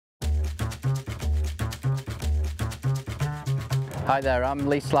Hi there, I'm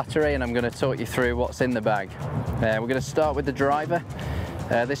Lee Slattery and I'm going to talk you through what's in the bag. We're going to start with the driver.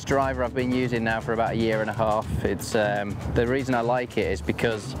 This driver I've been using now for about a year and a half. It's the reason I like it is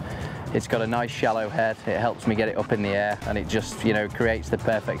because it's got a nice shallow head. It helps me get it up in the air and it just, you know, creates the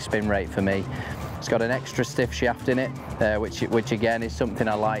perfect spin rate for me. It's got an extra stiff shaft in it, which again is something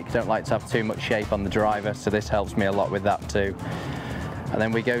I like. Don't like to have too much shape on the driver, so this helps me a lot with that too. And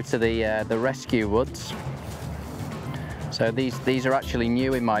then we go to the rescue woods. So these are actually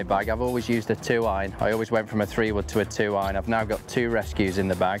new in my bag. I've always used a 2-iron. I always went from a 3-wood to a 2-iron. I've now got 2 rescues in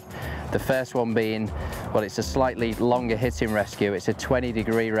the bag. The first one being, well, it's a slightly longer hitting rescue. It's a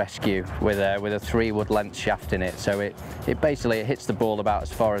 20-degree rescue with a 3-wood length shaft in it. So it basically hits the ball about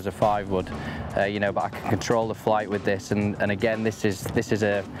as far as a 5-wood, you know, but I can control the flight with this. And again, this is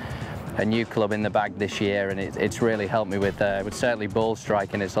a new club in the bag this year, and it's really helped me with certainly ball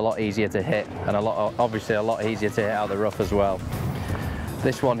striking. It's a lot easier to hit, and obviously a lot easier to hit out of the rough as well.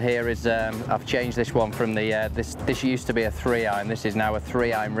 This one here is I've changed this one from the this used to be a 3-iron. This is now a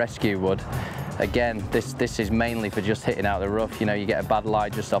 3-iron rescue wood. Again, this is mainly for just hitting out the rough. You know, you get a bad lie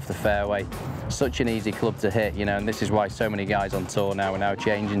just off the fairway. Such an easy club to hit, you know, and this is why so many guys on tour now are now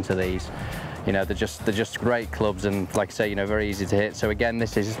changing to these. You know, they're just great clubs, and like I say, you know, very easy to hit. So again,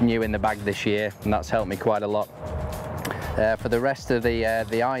 this is new in the bag this year, and that's helped me quite a lot. For the rest of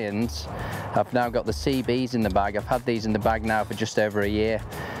the irons, I've now got the CBs in the bag. I've had these in the bag now for just over a year.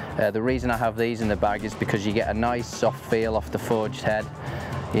 The reason I have these in the bag is because you get a nice soft feel off the forged head.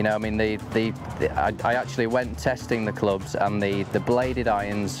 You know, I mean, I actually went testing the clubs, and the bladed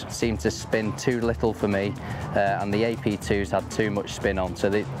irons seemed to spin too little for me, and the AP2s had too much spin on. So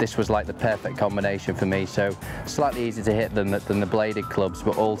this was like the perfect combination for me. So slightly easier to hit than the bladed clubs,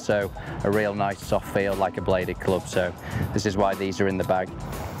 but also a real nice soft feel like a bladed club. So this is why these are in the bag.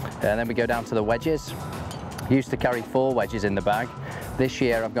 And then we go down to the wedges. Used to carry 4 wedges in the bag. This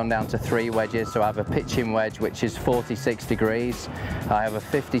year I've gone down to 3 wedges, so I have a pitching wedge which is 46 degrees. I have a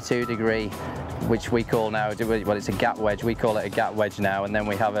 52 degree, which we call now, well, it's a gap wedge, we call it a gap wedge now, and then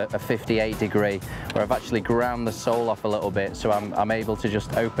we have a 58 degree where I've actually ground the sole off a little bit, so I'm able to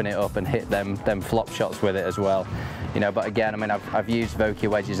just open it up and hit them flop shots with it as well. You know, but again, I mean, I've used Vokey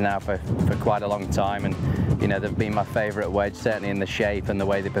wedges now for quite a long time, and you know, they've been my favourite wedge, certainly in the shape and the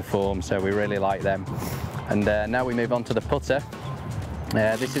way they perform, so we really like them. And now we move on to the putter.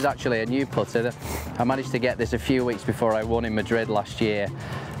 This is actually a new putter. I managed to get this a few weeks before I won in Madrid last year.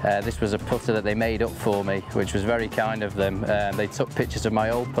 This was a putter that they made up for me, which was very kind of them. They took pictures of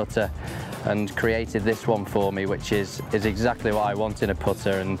my old putter and created this one for me, which is exactly what I want in a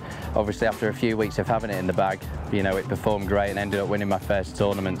putter. And obviously after a few weeks of having it in the bag, you know, it performed great and ended up winning my first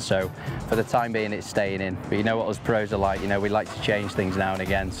tournament. So for the time being, it's staying in. But you know what us pros are like, you know, we like to change things now and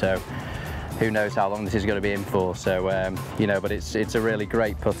again. So who knows how long this is going to be in for, so you know, but it's a really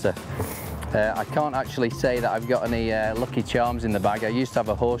great putter. I can't actually say that I've got any lucky charms in the bag. I used to have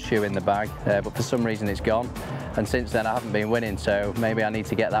a horseshoe in the bag, but for some reason it's gone, and since then I haven't been winning, so maybe I need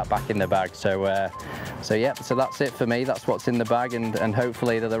to get that back in the bag. So yeah, so that's it for me. That's what's in the bag, and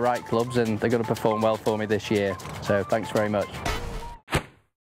hopefully they're the right clubs and they're going to perform well for me this year. So thanks very much.